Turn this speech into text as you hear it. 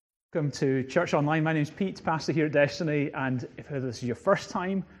Welcome to Church Online. My name's Pete, pastor here at Destiny, and if whether this is your first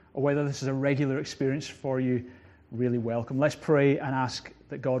time or whether this is a regular experience for you, really welcome. Let's pray and ask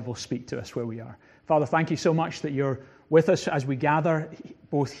that God will speak to us where we are. Father, thank you so much that you're with us as we gather,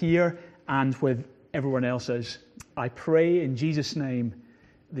 both here and with everyone else's. I pray in Jesus' name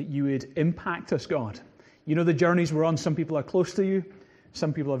that you would impact us, God. You know the journeys we're on. Some people are close to you,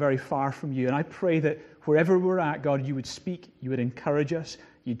 some people are very far from you, and I pray that wherever we're at, God, you would speak, you would encourage us,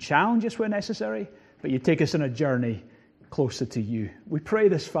 you'd challenge us where necessary, but you'd take us on a journey closer to you. We pray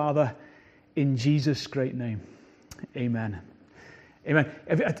this, Father, in Jesus' great name. Amen. Amen.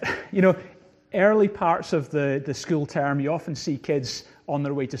 You know, early parts of the school term, you often see kids on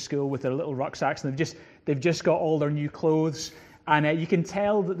their way to school with their little rucksacks, and they've just got all their new clothes, and you can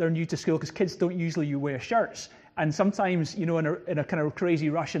tell that they're new to school because kids don't usually wear shirts. And sometimes, you know, in a kind of crazy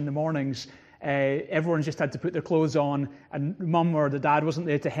rush in the mornings, everyone's just had to put their clothes on, and mum or the dad wasn't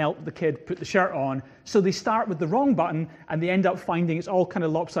there to help the kid put the shirt on. So they start with the wrong button, and they end up finding it's all kind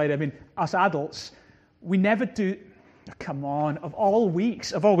of lopsided. I mean, us adults, we never do. Come on, of all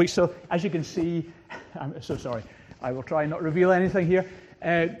weeks. So as you can see, I'm so sorry. I will try and not reveal anything here.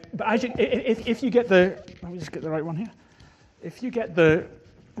 But if you get let me just get the right one here. If you get the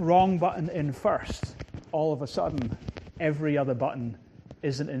wrong button in first, all of a sudden, every other button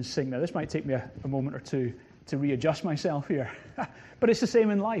isn't in sync. Now, this might take me a moment or two to readjust myself here. But it's the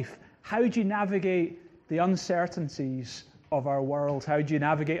same in life. How do you navigate the uncertainties of our world? How do you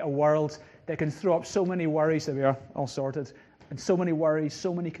navigate a world that can throw up so many worries? There we are, all sorted. And so many worries,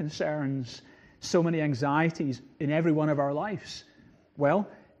 so many concerns, so many anxieties in every one of our lives. Well,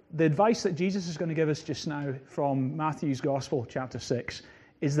 the advice that Jesus is going to give us just now from Matthew's Gospel, chapter 6,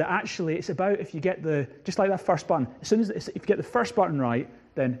 is that actually it's about if you get just like that first button, if you get the first button right,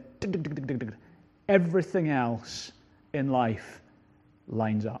 then everything else in life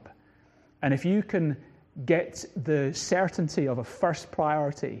lines up. And if you can get the certainty of a first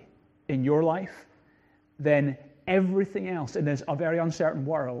priority in your life, then everything else in this a very uncertain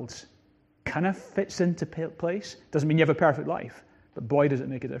world kind of fits into place. Doesn't mean you have a perfect life, but boy, does it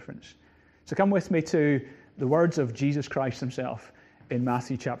make a difference. So come with me to the words of Jesus Christ himself in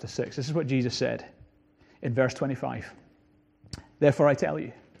Matthew chapter 6. This is what Jesus said in verse 25. Therefore I tell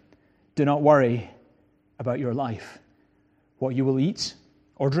you, do not worry about your life, what you will eat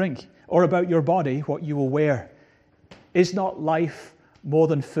or drink, or about your body, what you will wear. Is not life more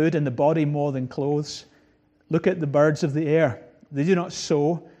than food, and the body more than clothes? Look at the birds of the air. They do not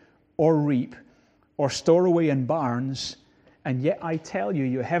sow or reap or store away in barns, and yet I tell you,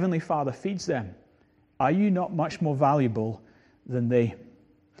 your heavenly Father feeds them. Are you not much more valuable than they?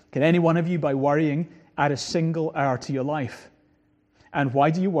 Can any one of you, by worrying, add a single hour to your life? And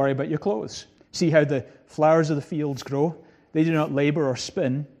why do you worry about your clothes? See how the flowers of the fields grow? They do not labor or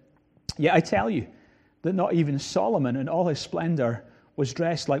spin. Yet I tell you that not even Solomon in all his splendor was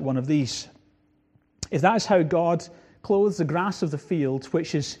dressed like one of these. If that is how God clothes the grass of the field,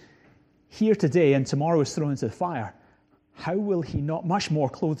 which is here today and tomorrow is thrown into the fire, how will he not much more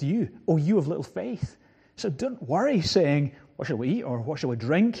clothe you, O you of little faith? So don't worry, saying, what shall we eat, or what shall we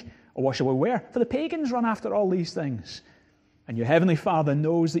drink, or what shall we wear? For the pagans run after all these things, and your heavenly Father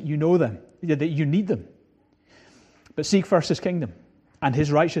knows that you know them, that you need them. But seek first his kingdom and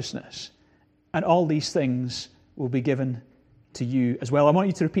his righteousness, and all these things will be given to you as well. I want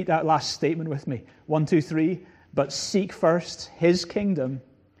you to repeat that last statement with me. 1, 2, 3. But seek first his kingdom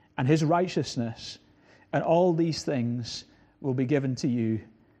and his righteousness, and all these things will be given to you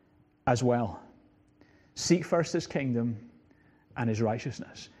as well. Seek first his kingdom and his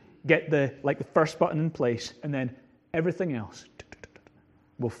righteousness. Get the first button in place, and then everything else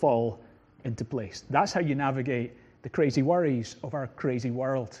will fall into place. That's how you navigate the crazy worries of our crazy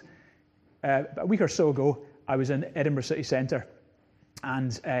world. A week or so ago, I was in Edinburgh city centre,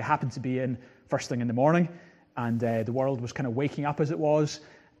 and happened to be in first thing in the morning, and the world was kind of waking up as it was,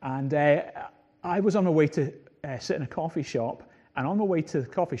 and I was on my way to sit in a coffee shop, and on my way to the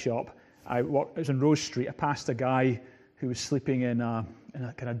coffee shop, I was on Rose Street. I passed a guy who was sleeping in a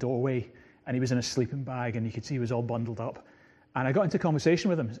kind of doorway, and he was in a sleeping bag, and you could see he was all bundled up. And I got into conversation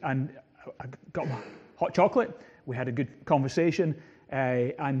with him, and I got my hot chocolate. We had a good conversation,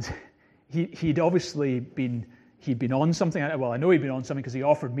 and he'd obviously been on something. Well, I know he'd been on something because he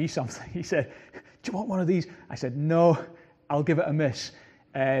offered me something. He said, "Do you want one of these?" I said, "No, I'll give it a miss."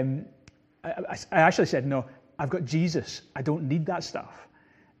 I actually said, "No, I've got Jesus. I don't need that stuff."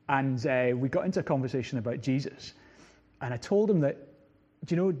 And we got into a conversation about Jesus. And I told him that,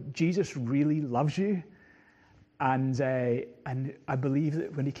 do you know, Jesus really loves you? And I believe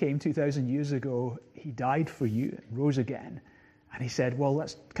that when he came 2,000 years ago, he died for you and rose again. And he said, well,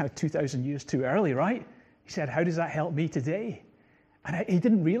 that's kind of 2,000 years too early, right? He said, how does that help me today? And he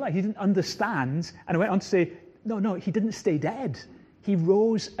didn't realize, he didn't understand. And I went on to say, no, he didn't stay dead. He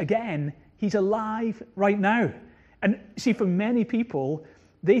rose again. He's alive right now. And see, for many people,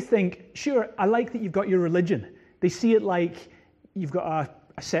 they think, sure, I like that you've got your religion. They see it like you've got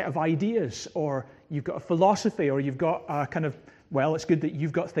a set of ideas, or you've got a philosophy, or you've got a kind of, well, it's good that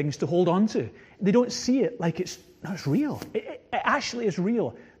you've got things to hold on to. They don't see it like it's real. It actually is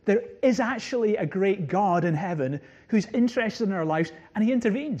real. There is actually a great God in heaven who's interested in our lives, and he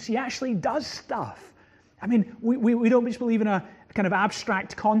intervenes. He actually does stuff. I mean, we don't just believe in a kind of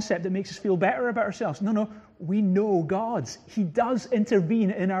abstract concept that makes us feel better about ourselves. No, we know God. He does intervene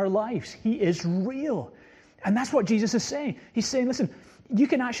in our lives. He is real. And that's what Jesus is saying. He's saying, listen, you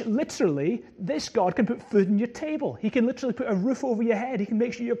can actually, literally, this God can put food on your table. He can literally put a roof over your head. He can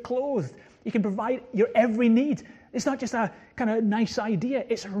make sure you're clothed. He can provide your every need. It's not just a kind of nice idea.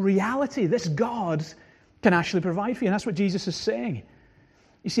 It's a reality. This God can actually provide for you. And that's what Jesus is saying.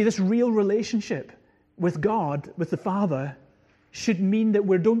 You see, this real relationship with God, with the Father, should mean that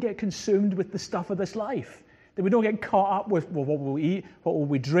we don't get consumed with the stuff of this life. That we don't get caught up with, well, what will we eat, what will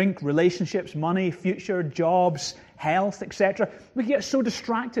we drink, relationships, money, future, jobs, health, etc. We get so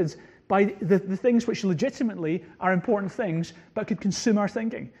distracted by the things which legitimately are important things, but could consume our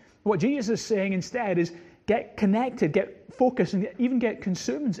thinking. What Jesus is saying instead is get connected, get focused, and even get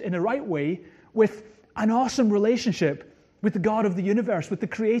consumed in the right way with an awesome relationship with the God of the universe, with the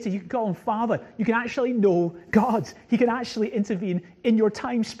Creator. You can call him Father. You can actually know God. He can actually intervene in your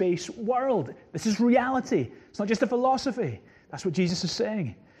time-space world. This is reality. It's not just a philosophy. That's what Jesus is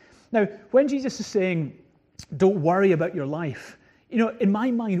saying. Now, when Jesus is saying, don't worry about your life, in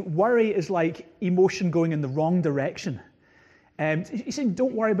my mind, worry is like emotion going in the wrong direction. He's saying,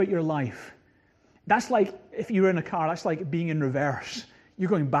 don't worry about your life. That's like, if you're in a car, that's like being in reverse. You're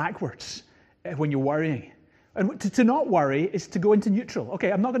going backwards when you're worrying. And to not worry is to go into neutral.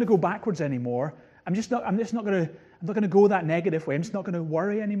 Okay, I'm not going to go backwards anymore. I'm not going to go that negative way. I'm just not going to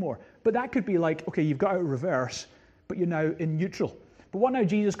worry anymore. But that could be like, okay, you've got out of reverse, but you're now in neutral. But what now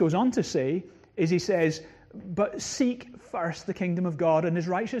Jesus goes on to say is he says, but seek first the kingdom of God and his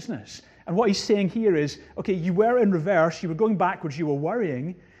righteousness. And what he's saying here is, okay, you were in reverse, you were going backwards, you were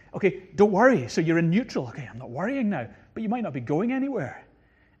worrying. Okay, don't worry. So you're in neutral. Okay, I'm not worrying now. But you might not be going anywhere.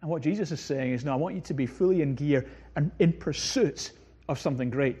 And what Jesus is saying is, no, I want you to be fully in gear and in pursuit of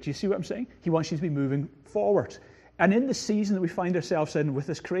something great. Do you see what I'm saying? He wants you to be moving forward. And in the season that we find ourselves in with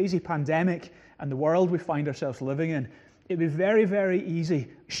this crazy pandemic and the world we find ourselves living in, it'd be very, very easy.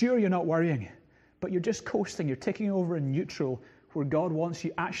 Sure, you're not worrying, but you're just coasting. You're ticking over in neutral where God wants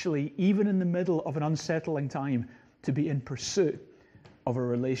you actually, even in the middle of an unsettling time, to be in pursuit of a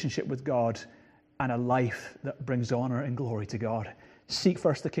relationship with God and a life that brings honor and glory to God. Seek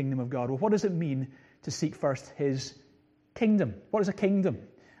first the kingdom of God. Well, what does it mean to seek first his kingdom? What is a kingdom?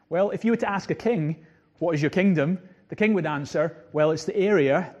 Well, if you were to ask a king, what is your kingdom? The king would answer, well, it's the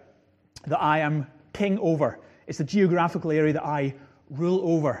area that I am king over. It's the geographical area that I rule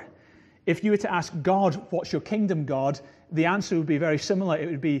over. If you were to ask God, what's your kingdom, God? The answer would be very similar. It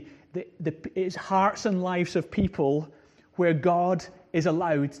would be it's hearts and lives of people where God is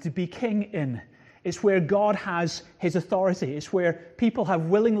allowed to be king in. It's where God has his authority. It's where people have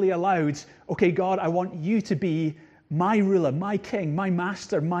willingly allowed, okay, God, I want you to be my ruler, my king, my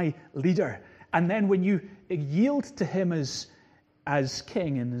master, my leader. And then when you yield to him as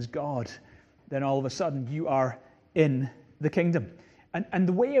king and as God, then all of a sudden you are in the kingdom. And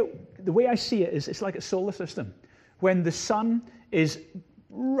the way I see it is it's like a solar system. When the sun is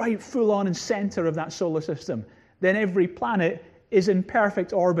right full on in center of that solar system, then every planet is in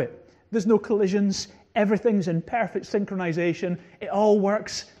perfect orbit. There's no collisions. Everything's in perfect synchronization. It all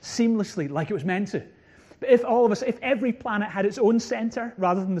works seamlessly like it was meant to. But if every planet had its own center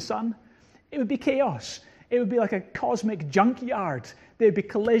rather than the sun, it would be chaos. It would be like a cosmic junkyard. There'd be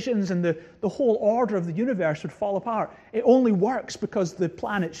collisions and the whole order of the universe would fall apart. It only works because the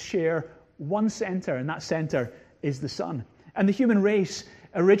planets share one center, and that center is the sun. And the human race,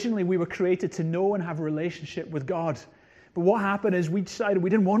 originally we were created to know and have a relationship with God. But what happened is we decided we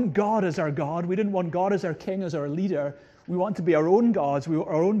didn't want God as our God. We didn't want God as our king, as our leader. We want to be our own gods. We were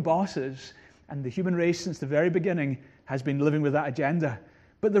our own bosses. And the human race, since the very beginning, has been living with that agenda.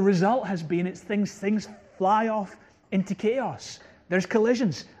 But the result has been things fly off into chaos. There's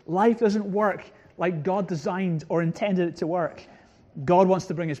collisions. Life doesn't work like God designed or intended it to work. God wants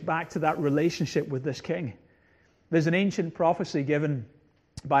to bring us back to that relationship with this king. There's an ancient prophecy given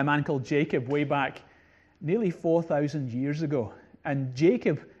by a man called Jacob way back nearly 4,000 years ago. And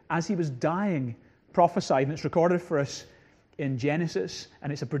Jacob, as he was dying, prophesied, and it's recorded for us in Genesis,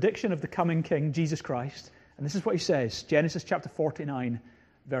 and it's a prediction of the coming King, Jesus Christ. And this is what he says, Genesis chapter 49,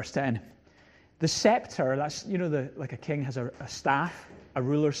 verse 10. The scepter, that's, like a king has a staff, a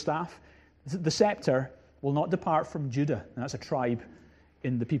ruler's staff. The scepter will not depart from Judah, and that's a tribe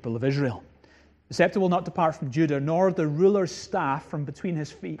in the people of Israel. The scepter will not depart from Judah, nor the ruler's staff from between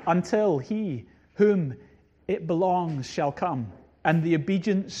his feet, until he whom it belongs shall come, and the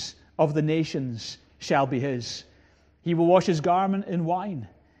obedience of the nations shall be his. He will wash his garment in wine,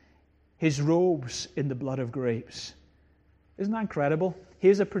 his robes in the blood of grapes. Isn't that incredible?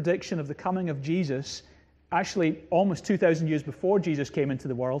 Here's a prediction of the coming of Jesus, actually almost 2,000 years before Jesus came into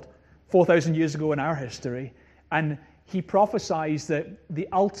the world, 4,000 years ago in our history. And he prophesies that the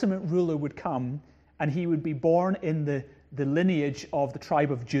ultimate ruler would come, and he would be born in the lineage of the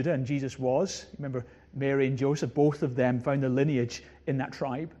tribe of Judah, and Jesus was. Remember, Mary and Joseph, both of them found their lineage in that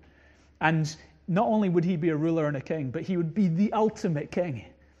tribe. And not only would he be a ruler and a king, but he would be the ultimate king.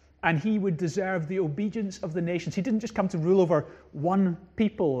 And he would deserve the obedience of the nations. He didn't just come to rule over one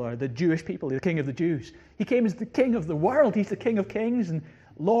people, or the Jewish people, the king of the Jews. He came as the king of the world. He's the King of kings and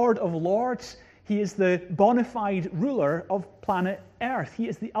Lord of lords. He is the bona fide ruler of planet Earth. He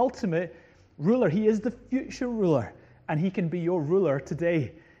is the ultimate ruler. He is the future ruler. And he can be your ruler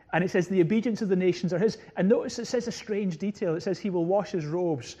today. And it says the obedience of the nations are his. And notice it says a strange detail. It says he will wash his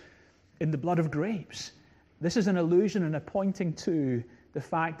robes in the blood of grapes. This is an allusion and a pointing to the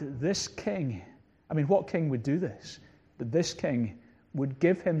fact that this king, what king would do this? But this king would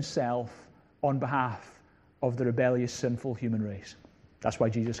give himself on behalf of the rebellious, sinful human race. That's why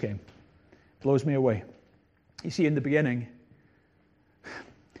Jesus came. Blows me away. You see, in the beginning,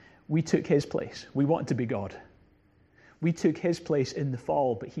 we took his place. We wanted to be God. We took his place in the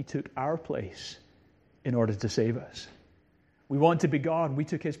fall, but he took our place in order to save us. We wanted to be God. We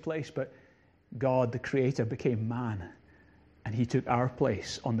took his place, but God, the Creator, became man. And he took our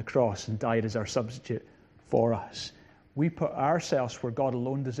place on the cross and died as our substitute for us. We put ourselves where God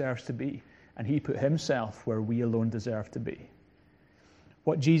alone deserves to be, and he put himself where we alone deserve to be.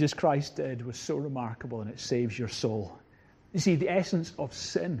 What Jesus Christ did was so remarkable, and it saves your soul. You see, the essence of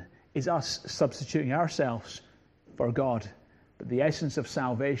sin is us substituting ourselves for God. But the essence of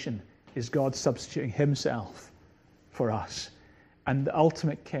salvation is God substituting himself for us. And the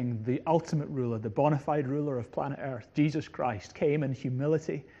ultimate king, the ultimate ruler, the bona fide ruler of planet Earth, Jesus Christ, came in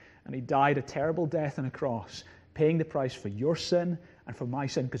humility, and he died a terrible death on a cross, paying the price for your sin and for my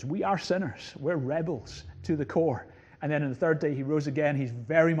sin, because we are sinners. We're rebels to the core. And then on the third day, he rose again. He's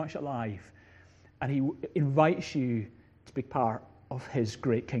very much alive. And he invites you to be part of his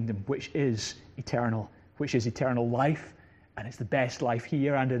great kingdom, which is eternal life, and it's the best life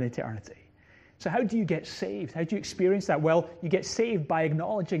here and in eternity. So how do you get saved? How do you experience that? Well, you get saved by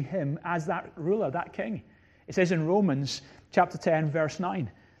acknowledging him as that ruler, that king. It says in Romans chapter 10, verse 9,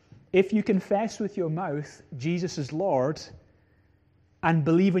 if you confess with your mouth Jesus is Lord and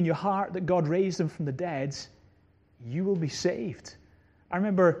believe in your heart that God raised him from the dead, you will be saved. I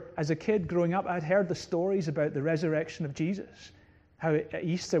remember as a kid growing up, I'd heard the stories about the resurrection of Jesus. How at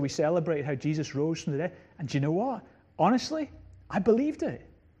Easter we celebrate how Jesus rose from the dead. And do you know what? Honestly, I believed it.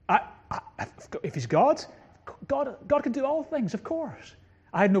 If he's God can do all things, of course.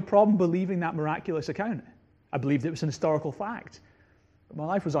 I had no problem believing that miraculous account. I believed it was an historical fact. But my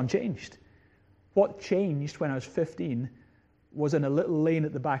life was unchanged. What changed when I was 15 was in a little lane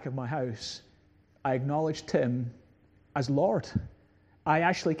at the back of my house, I acknowledged him as Lord. I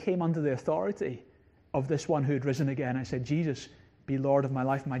actually came under the authority of this one who had risen again. I said, Jesus, be Lord of my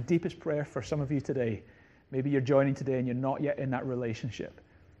life. My deepest prayer for some of you today, maybe you're joining today and you're not yet in that relationship.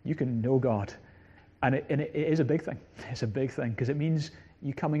 You can know God. And it is a big thing. It's a big thing because it means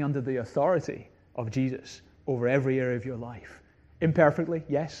you coming under the authority of Jesus over every area of your life. Imperfectly,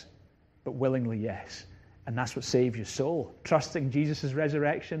 yes, but willingly, yes. And that's what saves your soul. Trusting Jesus'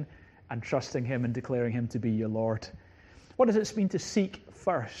 resurrection and trusting him and declaring him to be your Lord. What does it mean to seek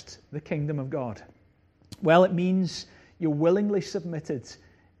first the kingdom of God? Well, it means you willingly submitted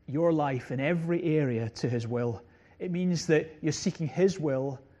your life in every area to his will. It means that you're seeking his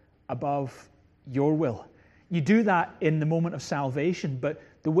will above your will. You do that in the moment of salvation, but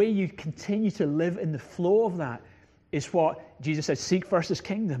the way you continue to live in the flow of that is what Jesus said, seek first his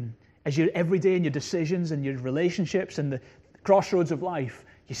kingdom. As you're every day in your decisions and your relationships and the crossroads of life,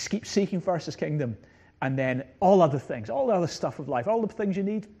 you keep seeking first his kingdom. And then all other things, all the other stuff of life, all the things you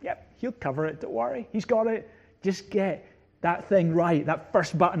need, yep, he'll cover it, don't worry. He's got it. Just get that thing right, that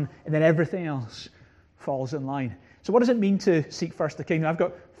first button, and then everything else falls in line. So what does it mean to seek first the kingdom? I've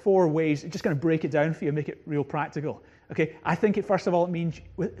got 4 ways. I'm just going to break it down for you and make it real practical. Okay, I think first of all it means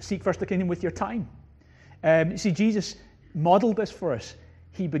seek first the kingdom with your time. You see, Jesus modeled this for us.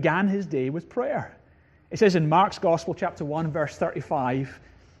 He began his day with prayer. It says in Mark's Gospel, chapter 1, verse 35,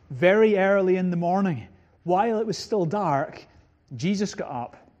 very early in the morning, while it was still dark, Jesus got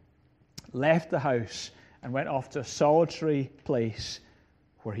up, left the house, and went off to a solitary place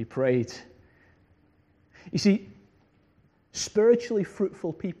where he prayed. You see, spiritually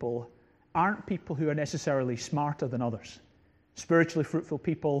fruitful people aren't people who are necessarily smarter than others. Spiritually fruitful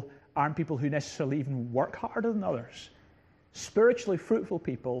people aren't people who necessarily even work harder than others. Spiritually fruitful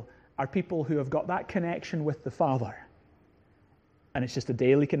people are people who have got that connection with the Father. And it's just a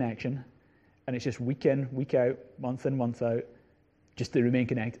daily connection. And it's just week in, week out, month in, month out. Just they remain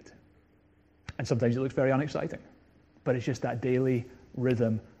connected. And sometimes it looks very unexciting. But it's just that daily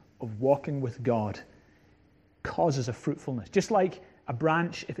rhythm of walking with God causes a fruitfulness. Just like a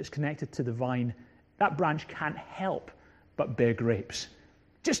branch, if it's connected to the vine, that branch can't help but bear grapes.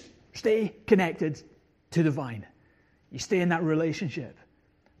 Just stay connected to the vine. You stay in that relationship.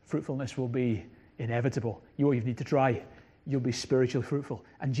 Fruitfulness will be inevitable. You won't even need to try. You'll be spiritually fruitful.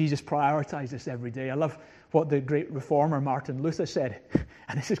 And Jesus prioritized this every day. I love what the great reformer Martin Luther said.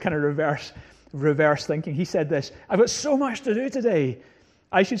 And this is kind of reverse thinking. He said this: I've got so much to do today.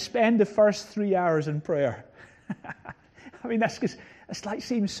 I should spend the first 3 hours in prayer. I mean, that's like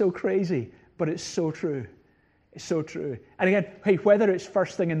seems so crazy, but it's so true. It's so true. And again, hey, whether it's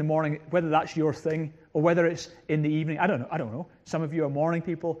first thing in the morning, whether that's your thing, or whether it's in the evening, I don't know. Some of you are morning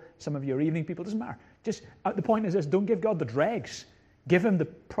people, some of you are evening people. It doesn't matter. Just the point is this: don't give God the dregs. Give him the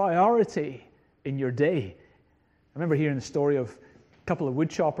priority in your day. I remember hearing the story of a couple of wood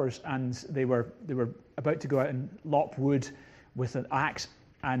choppers, and they were about to go out and lop wood with an axe,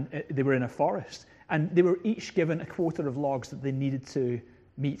 and they were in a forest, and they were each given a quota of logs that they needed to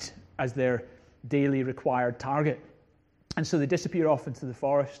meet as their daily required target. And so they disappear off into the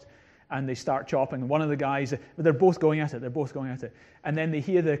forest and they start chopping. And one of the guys, they're both going at it. And then they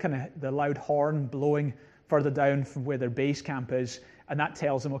hear the loud horn blowing further down from where their base camp is, and that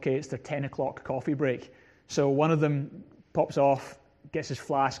tells them, okay, it's their 10 o'clock coffee break. So one of them pops off, gets his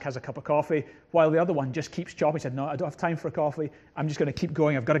flask, has a cup of coffee, while the other one just keeps chopping. He said, no, I don't have time for a coffee. I'm just going to keep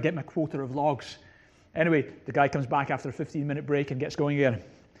going. I've got to get my quota of logs. Anyway, the guy comes back after a 15-minute break and gets going again.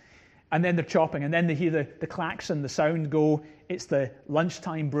 And then they're chopping, and then they hear the klaxon, the sound go. It's the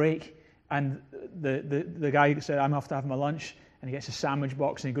lunchtime break, and the guy said, I'm off to have my lunch, and he gets his sandwich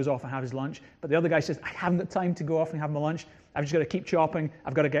box, and he goes off and have his lunch. But the other guy says, I haven't got time to go off and have my lunch. I've just got to keep chopping.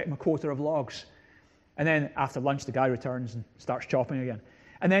 I've got to get my quota of logs. And then after lunch, the guy returns and starts chopping again.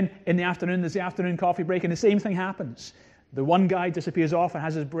 And then in the afternoon, there's the afternoon coffee break, and the same thing happens. The one guy disappears off and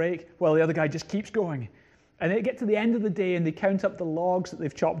has his break, while the other guy just keeps going. And they get to the end of the day and they count up the logs that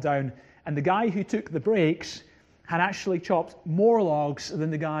they've chopped down. And the guy who took the breaks had actually chopped more logs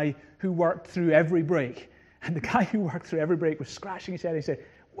than the guy who worked through every break. And the guy who worked through every break was scratching his head. He said,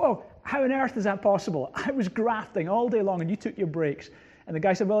 whoa, how on earth is that possible? I was grafting all day long and you took your breaks. And the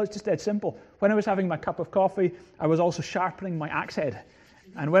guy said, well, it's just dead simple. When I was having my cup of coffee, I was also sharpening my axe head.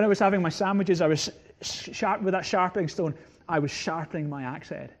 And when I was having my sandwiches, I was with that sharpening stone, I was sharpening my axe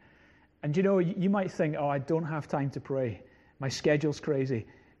head. And you might think, oh, I don't have time to pray. My schedule's crazy.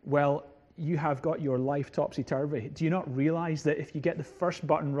 Well, you have got your life topsy-turvy. Do you not realize that if you get the first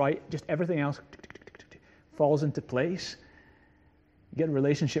button right, just everything else falls into place? You get a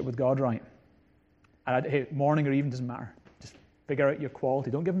relationship with God right. And hey, morning or evening doesn't matter. Just figure out your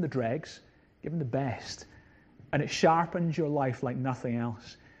quality. Don't give him the dregs. Give him the best. And it sharpens your life like nothing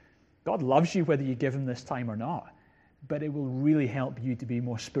else. God loves you whether you give him this time or not. But it will really help you to be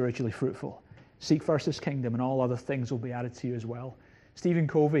more spiritually fruitful. Seek first his kingdom, and all other things will be added to you as well. Stephen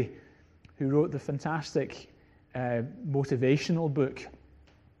Covey, who wrote the fantastic motivational book,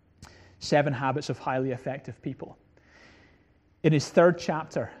 7 Habits of Highly Effective People. In his 3rd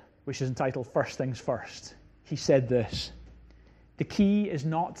chapter, which is entitled First Things First, he said this: the key is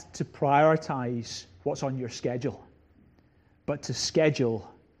not to prioritize what's on your schedule, but to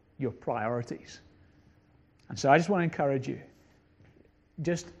schedule your priorities. And so I just want to encourage you,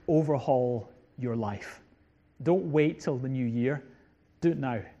 just overhaul your life. Don't wait till the new year. Do it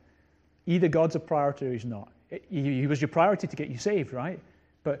now. Either God's a priority or he's not. He was your priority to get you saved, right?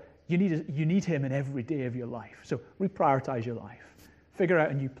 But you need him in every day of your life. So reprioritize your life. Figure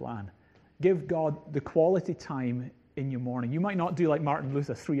out a new plan. Give God the quality time in your morning. You might not do like Martin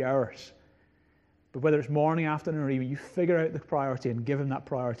Luther, 3 hours. But whether it's morning, afternoon, or evening, you figure out the priority and give him that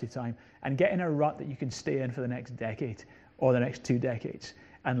priority time and get in a rut that you can stay in for the next decade or the next 2 decades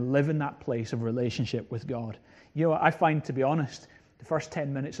and live in that place of relationship with God. You know, I find, to be honest, the first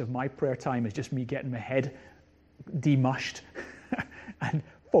 10 minutes of my prayer time is just me getting my head demushed and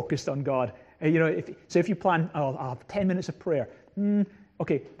focused on God. If you plan, I'll have 10 minutes of prayer.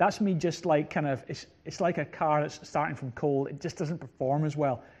 Okay, that's me just like it's like a car that's starting from cold. It just doesn't perform as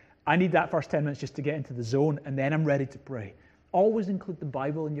well. I need that first 10 minutes just to get into the zone, and then I'm ready to pray. Always include the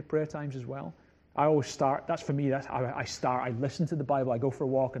Bible in your prayer times as well. I always start, that's for me, that's how I start. I listen to the Bible, I go for a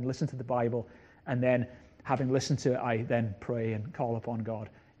walk and listen to the Bible, and then having listened to it, I then pray and call upon God.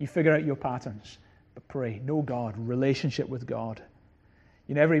 You figure out your patterns, but pray. Know God, relationship with God.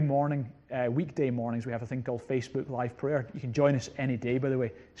 Every morning, weekday mornings, we have a thing called Facebook Live Prayer. You can join us any day, by the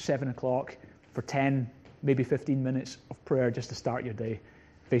way, 7 o'clock for 10, maybe 15 minutes of prayer just to start your day.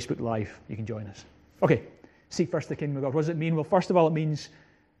 Facebook Live, you can join us. Okay, seek first the kingdom of God. What does it mean? Well, first of all, it means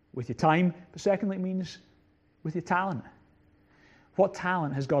with your time, but secondly, it means with your talent. What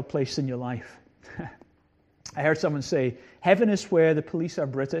talent has God placed in your life? I heard someone say, heaven is where the police are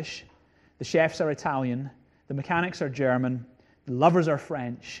British, the chefs are Italian, the mechanics are German, the lovers are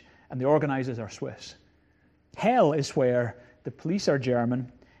French, and the organizers are Swiss. Hell is where the police are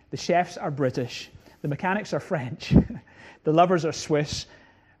German, the chefs are British, the mechanics are French, the lovers are Swiss,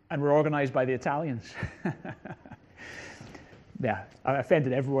 and we're organized by the Italians. Yeah, I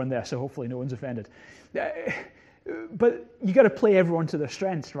offended everyone there, so hopefully no one's offended. But you got to play everyone to their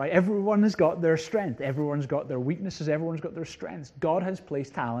strengths, right? Everyone has got their strength. Everyone's got their weaknesses. Everyone's got their strengths. God has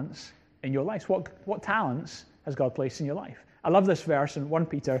placed talents in your life. What talents has God placed in your life? I love this verse in 1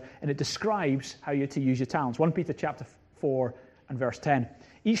 Peter, and it describes how you're to use your talents. 1 Peter chapter 4 and verse 10.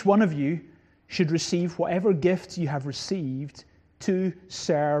 Each one of you should receive whatever gift you have received to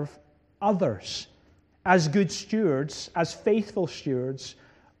serve others as good stewards, as faithful stewards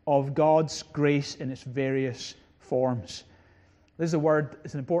of God's grace in its various forms. This is a word,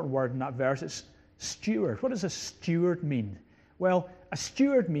 it's an important word in that verse. It's steward. What does a steward mean? Well, a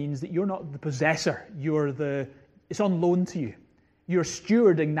steward means that you're not the possessor. It's on loan to you. You're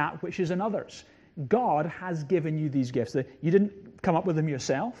stewarding that which is in others. God has given you these gifts. You didn't come up with them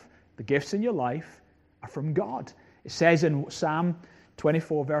yourself. The gifts in your life are from God. It says in Psalm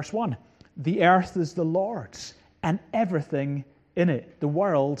 24, verse 1, the earth is the Lord's and everything in it, the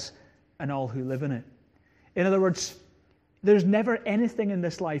world and all who live in it. In other words, there's never anything in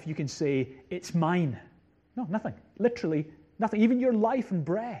this life you can say, it's mine. No, nothing. Literally nothing. Even your life and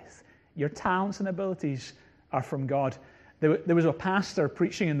breath, your talents and abilities are from God. There was a pastor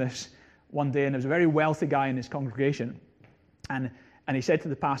preaching in this one day, and there was a very wealthy guy in his congregation. And he said to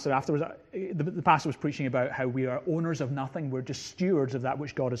the pastor afterwards, the pastor was preaching about how we are owners of nothing. We're just stewards of that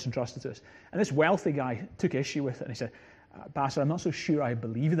which God has entrusted to us. And this wealthy guy took issue with it, and he said, Pastor, I'm not so sure I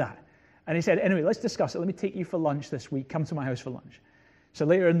believe that. And he said, anyway, let's discuss it. Let me take you for lunch this week. Come to my house for lunch. So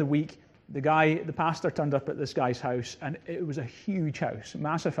later in the week, the pastor turned up at this guy's house, and it was a huge house,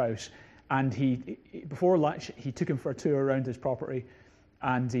 massive house. And before lunch, he took him for a tour around his property,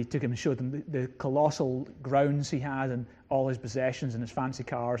 and he took him and showed him the colossal grounds he had and all his possessions and his fancy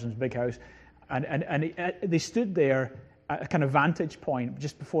cars and his big house. And they stood there at a kind of vantage point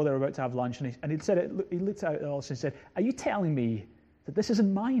just before they were about to have lunch. And he looked out at us and said, are you telling me that this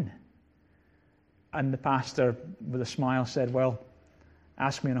isn't mine? And the pastor, with a smile, said, well,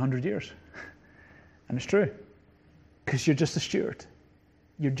 ask me in 100 years. And it's true, because you're just a steward.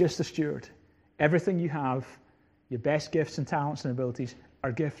 You're just a steward. Everything you have, your best gifts and talents and abilities,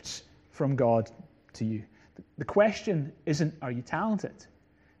 are gifts from God to you. The question isn't, are you talented?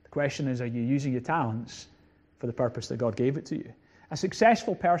 The question is, are you using your talents for the purpose that God gave it to you? A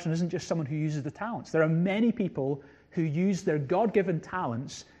successful person isn't just someone who uses the talents. There are many people who use their God-given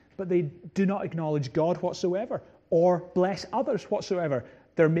talents, but they do not acknowledge God whatsoever or bless others whatsoever.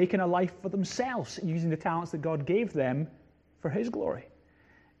 They're making a life for themselves using the talents that God gave them for His glory.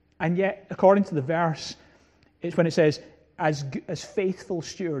 And yet, according to the verse, it's when it says, as faithful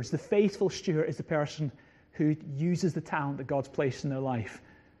stewards, the faithful steward is the person who uses the talent that God's placed in their life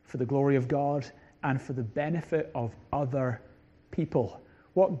for the glory of God and for the benefit of other people.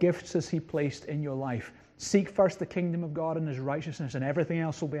 What gifts has He placed in your life? Seek first the kingdom of God and His righteousness, and everything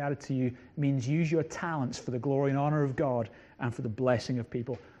else will be added to you. Means use your talents for the glory and honor of God and for the blessing of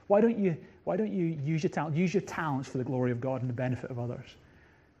people. Why don't you use your talent? Use your talents for the glory of God and the benefit of others.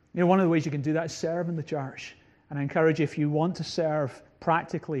 One of the ways you can do that is serve in the church. And I encourage you, if you want to serve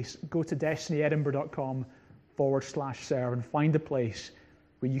practically, go to destinyedinburgh.com/serve and find a place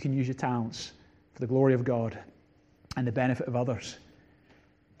where you can use your talents for the glory of God and the benefit of others.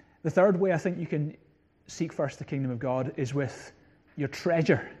 The third way I think you can seek first the kingdom of God is with your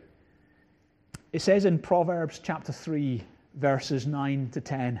treasure. It says in Proverbs chapter 3, verses 9 to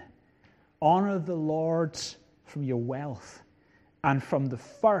 10, honor the Lord from your wealth and from the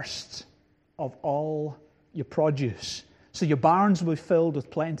first of all your produce. So your barns will be filled with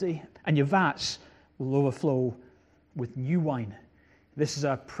plenty, And your vats will overflow with new wine. This is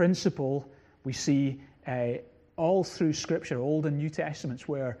a principle we see all through Scripture, Old and New Testaments,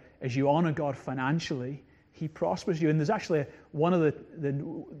 where as you honor God financially, He prospers you. And there's actually one of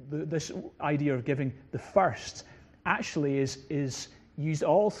this idea of giving the first actually is used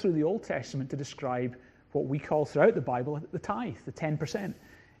all through the Old Testament to describe what we call throughout the Bible the tithe, the 10%.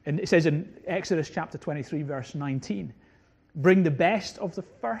 And it says in Exodus chapter 23, verse 19, bring the best of the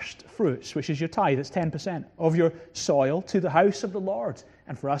first fruits, which is your tithe, it's 10%, of your soil to the house of the Lord.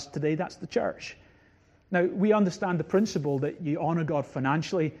 And for us today, that's the church. Now, we understand the principle that you honor God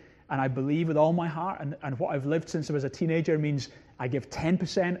financially, and I believe with all my heart, and what I've lived since I was a teenager means I give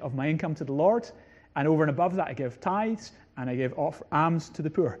 10% of my income to the Lord, and over and above that I give tithes, and I give alms to the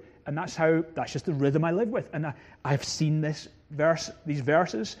poor. And that's just the rhythm I live with. And I've seen these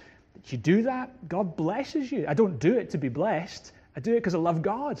verses. That you do that, God blesses you. I don't do it to be blessed. I do it because I love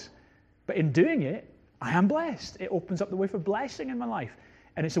God. But in doing it, I am blessed. It opens up the way for blessing in my life.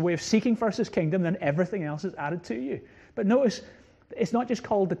 And it's a way of seeking first His kingdom, then everything else is added to you. But notice, it's not just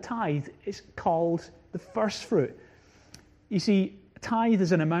called the tithe, it's called the first fruit. You see, tithe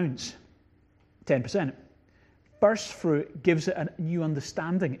is an amount, 10%. First fruit gives it a new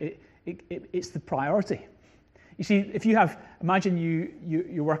understanding. It's the priority. You see, if you imagine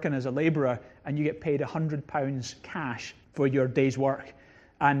you're working as a labourer and you get paid £100 cash for your day's work,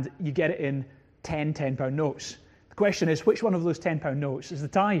 and you get it in 10 £10 notes. The question is, which one of those £10 notes is the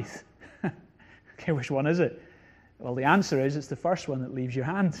tithe? Okay, which one is it? Well, the answer is it's the first one that leaves your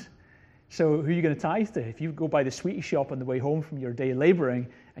hand. So who are you going to tithe to? If you go by the sweetie shop on the way home from your day labouring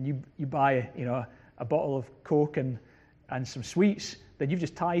and you buy a bottle of Coke and some sweets, then you've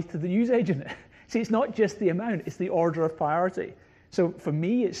just tithed to the newsagent. See, it's not just the amount, it's the order of priority. So for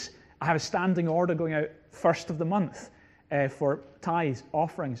me, I have a standing order going out first of the month for tithes,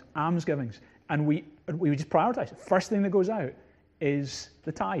 offerings, almsgivings, and we just prioritize. First thing that goes out is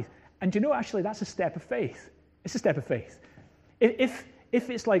the tithe. And actually, that's a step of faith. It's a step of faith. If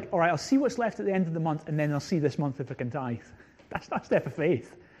it's like, all right, I'll see what's left at the end of the month, and then I'll see this month if I can tithe. That's not a step of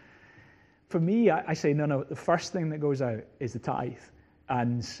faith. For me, I say, no, the first thing that goes out is the tithe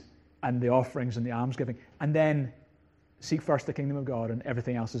and the offerings and the almsgiving. And then seek first the kingdom of God and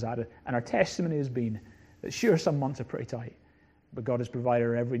everything else is added. And our testimony has been that sure, some months are pretty tight, but God has provided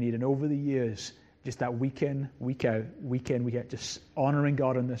our every need. And over the years, just that week in, week out, just honoring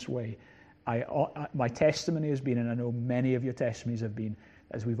God in this way. My testimony has been, and I know many of your testimonies have been,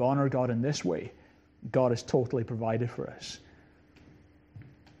 as we've honored God in this way, God has totally provided for us.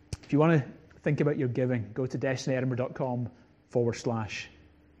 If you want to think about your giving, go to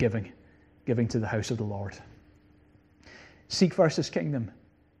destinyedinburgh.com/giving, giving to the house of the Lord. Seek first His kingdom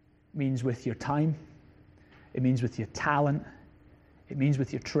means with your time, it means with your talent, it means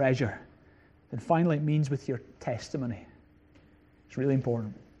with your treasure, and finally it means with your testimony. It's really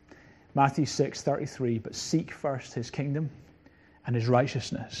important. Matthew 6:33, but seek first His kingdom and His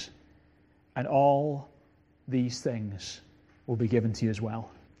righteousness, and all these things will be given to you as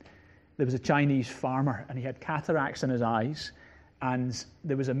well. There was a Chinese farmer, and he had cataracts in his eyes, and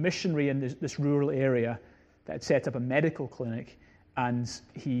there was a missionary in this rural area that had set up a medical clinic, and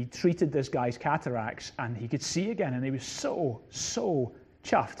he treated this guy's cataracts, and he could see again, and he was so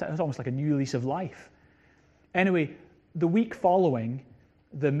chuffed. It was almost like a new lease of life. Anyway, the week following,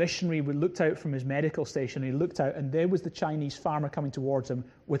 the missionary looked out from his medical station, and he looked out, and there was the Chinese farmer coming towards him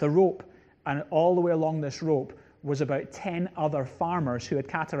with a rope, and all the way along this rope was about 10 other farmers who had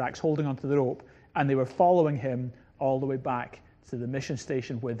cataracts holding onto the rope, and they were following him all the way back to the mission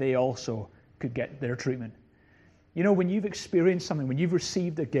station where they also could get their treatment. When you've experienced something, when you've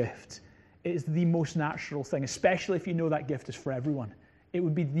received a gift, it is the most natural thing, especially if you know that gift is for everyone. It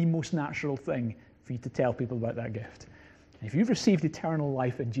would be the most natural thing for you to tell people about that gift. And if you've received eternal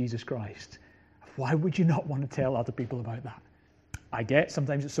life in Jesus Christ, why would you not want to tell other people about that? I get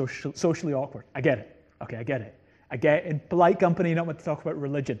sometimes it's socially awkward. I get it. Okay, I get it. I get in polite company, you don't want to talk about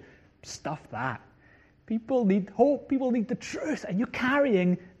religion. Stuff that. People need hope. People need the truth. And you're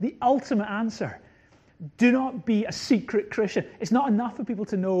carrying the ultimate answer. Do not be a secret Christian. It's not enough for people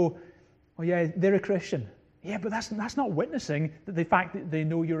to know, oh yeah, they're a Christian. Yeah, but that's not witnessing the fact that they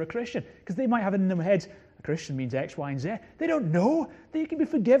know you're a Christian. Because they might have in their heads, a Christian means X, Y, and Z. They don't know that you can be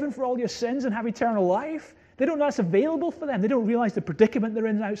forgiven for all your sins and have eternal life. They don't know that's available for them. They don't realize the predicament they're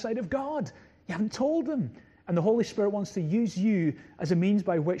in outside of God. You haven't told them. And the Holy Spirit wants to use you as a means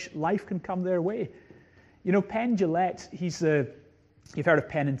by which life can come their way. Penn Jillette, you've heard of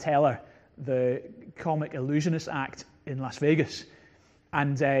Penn and Teller, the comic illusionist act in Las Vegas.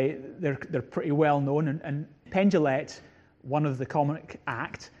 And they're pretty well known. And Penn Jillette, one of the comic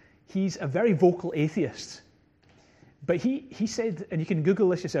act, he's a very vocal atheist. But he said, and you can Google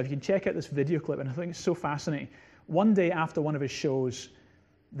this yourself, you can check out this video clip, and I think it's so fascinating. One day after one of his shows,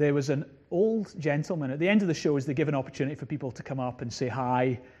 there was an old gentleman. At the end of the shows, they give an opportunity for people to come up and say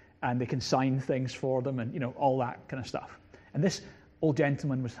hi, and they can sign things for them, and all that kind of stuff. And this old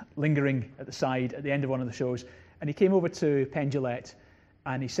gentleman was lingering at the side at the end of one of the shows, and he came over to Penn Jillette,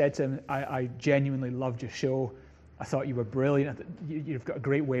 and he said to him, I genuinely loved your show. I thought you were brilliant. You've got a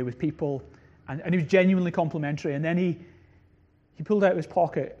great way with people. And he was genuinely complimentary. And then he pulled out of his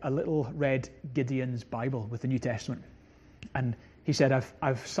pocket a little red Gideon's Bible with the New Testament. And he said,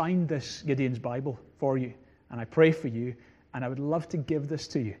 I've signed this Gideon's Bible for you, and I pray for you, and I would love to give this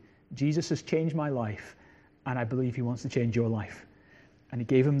to you. Jesus has changed my life, and I believe he wants to change your life. And he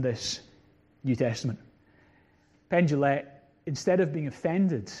gave him this New Testament. Penn Jillette, instead of being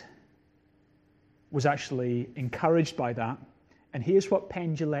offended, was actually encouraged by that. And here's what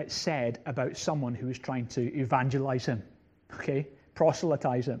Penn Jillette said about someone who was trying to evangelize him,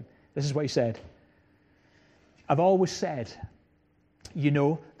 proselytize him. This is what he said. I've always said,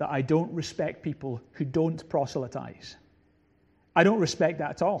 that I don't respect people who don't proselytize. I don't respect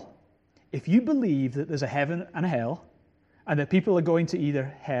that at all. If you believe that there's a heaven and a hell, and that people are going to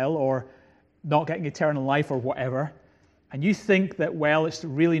either hell or not getting eternal life or whatever, and you think that, it's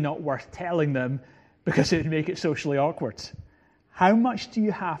really not worth telling them because it would make it socially awkward, how much do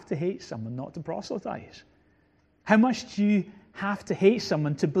you have to hate someone not to proselytize? How much do you have to hate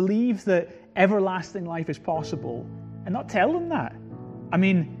someone to believe that everlasting life is possible and not tell them that? I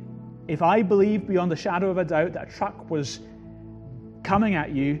mean, if I believe beyond the shadow of a doubt that a truck was coming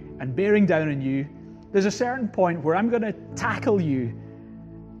at you and bearing down on you, there's a certain point where I'm going to tackle you,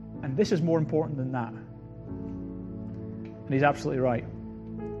 and this is more important than that. And he's absolutely right.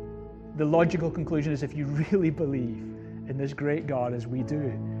 The logical conclusion is, if you really believe in this great God as we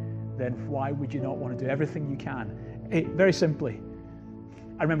do, then why would you not want to do everything you can? Hey, very simply,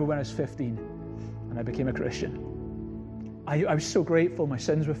 I remember when I was 15 and I became a Christian. I was so grateful my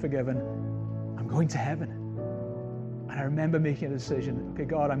sins were forgiven. I'm going to heaven. And I remember making a decision, okay,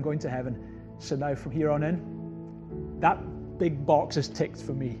 God, I'm going to heaven. So now from here on in, that big box is ticked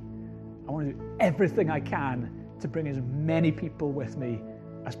for me. I want to do everything I can to bring as many people with me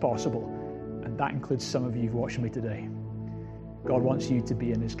as possible. And that includes some of you watching me today. God wants you to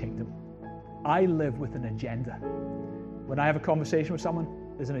be in his kingdom. I live with an agenda. When I have a conversation with someone,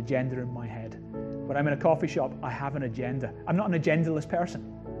 there's an agenda in my head. When I'm in a coffee shop, I have an agenda. I'm not an agendaless person.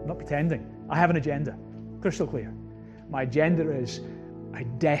 I'm not pretending. I have an agenda. Crystal clear. My agenda is, I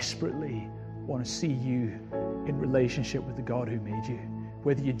desperately want to see you in relationship with the God who made you.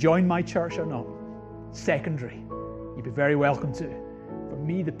 Whether you join my church or not, secondary. You'd be very welcome to. For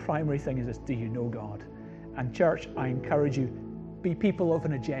me, the primary thing is this: do you know God? And church, I encourage you, be people of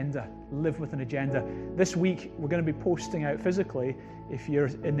an agenda. Live with an agenda. This week, we're going to be posting out physically. If you're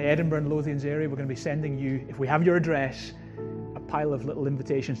in the Edinburgh and Lothians area, we're going to be sending you, if we have your address, a pile of little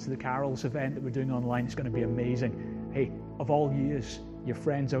invitations to the Carols event that we're doing online. It's going to be amazing. Hey, of all years, your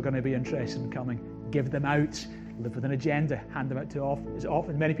friends are going to be interested in coming. Give them out. Live with an agenda. Hand them out to as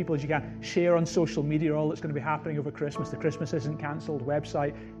often, many people as you can. Share on social media all that's going to be happening over Christmas. The Christmas Isn't Cancelled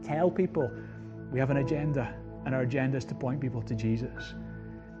website. Tell people we have an agenda, and our agenda is to point people to Jesus.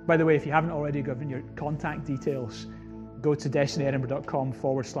 By the way, if you haven't already given your contact details, go to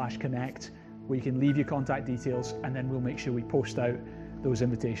destinyedinburgh.com/connect, where you can leave your contact details, and then we'll make sure we post out those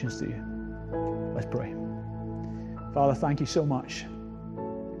invitations to you. Let's pray. Father, thank you so much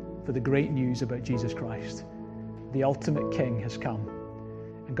for the great news about Jesus Christ. The ultimate King has come.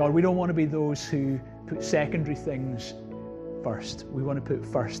 And God, we don't want to be those who put secondary things first. We want to put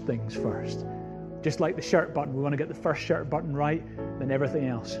first things first. Just like the shirt button, we want to get the first shirt button right, then everything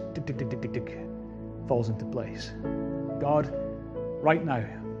else falls into place. God, right now,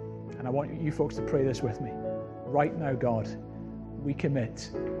 and I want you folks to pray this with me, right now, God, we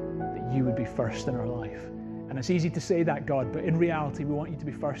commit that you would be first in our life. And it's easy to say that, God, but in reality, we want you to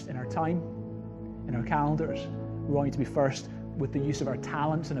be first in our time, in our calendars. We want you to be first with the use of our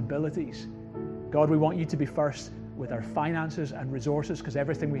talents and abilities. God, we want you to be first with our finances and resources, because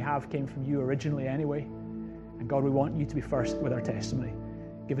everything we have came from you originally anyway. And God, we want you to be first with our testimony.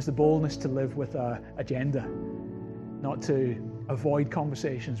 Give us the boldness to live with an agenda, not to avoid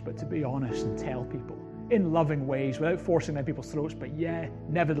conversations, but to be honest and tell people in loving ways without forcing down people's throats. But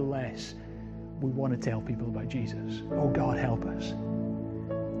nevertheless, we want to tell people about Jesus. Oh God, help us.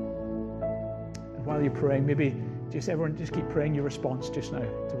 And while you're praying, maybe everyone just keep praying your response just now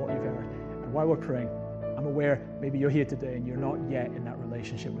to what you've heard. And while we're praying, I'm aware maybe you're here today and you're not yet in that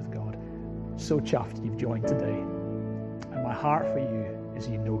relationship with God. So chuffed you've joined today. And my heart for you is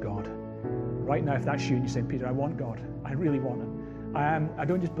you know God. Right now, if that's you and you're saying, Peter, I want God. I really want him. I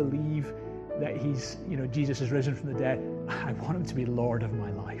don't just believe that Jesus is risen from the dead. I want him to be Lord of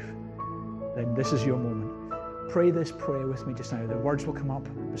my life. Then this is your moment. Pray this prayer with me just now. The words will come up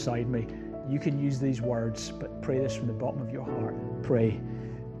beside me. You can use these words, but pray this from the bottom of your heart. Pray,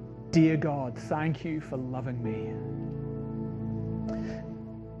 dear God, thank you for loving me.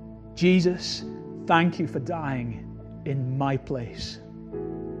 Jesus, thank you for dying in my place,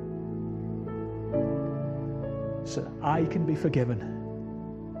 so that I can be forgiven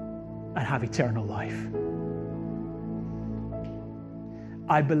and have eternal life.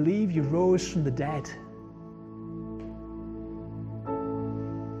 I believe you rose from the dead.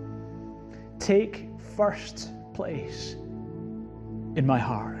 Take first place in my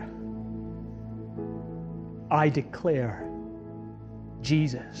heart. I declare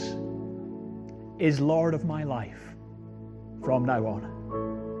Jesus is Lord of my life from now on.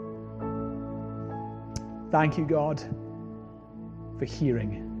 Thank you, God, for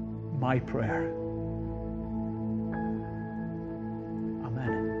hearing my prayer.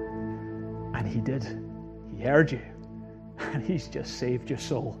 Amen. And he did. He heard you. And he's just saved your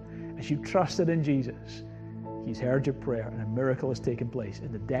soul. As you've trusted in Jesus, he's heard your prayer and a miracle has taken place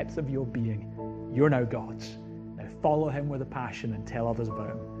in the depth of your being. You're now God's. Now follow him with a passion and tell others about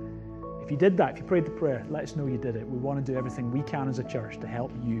him. If you did that, if you prayed the prayer, let us know you did it. We want to do everything we can as a church to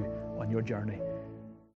help you on your journey.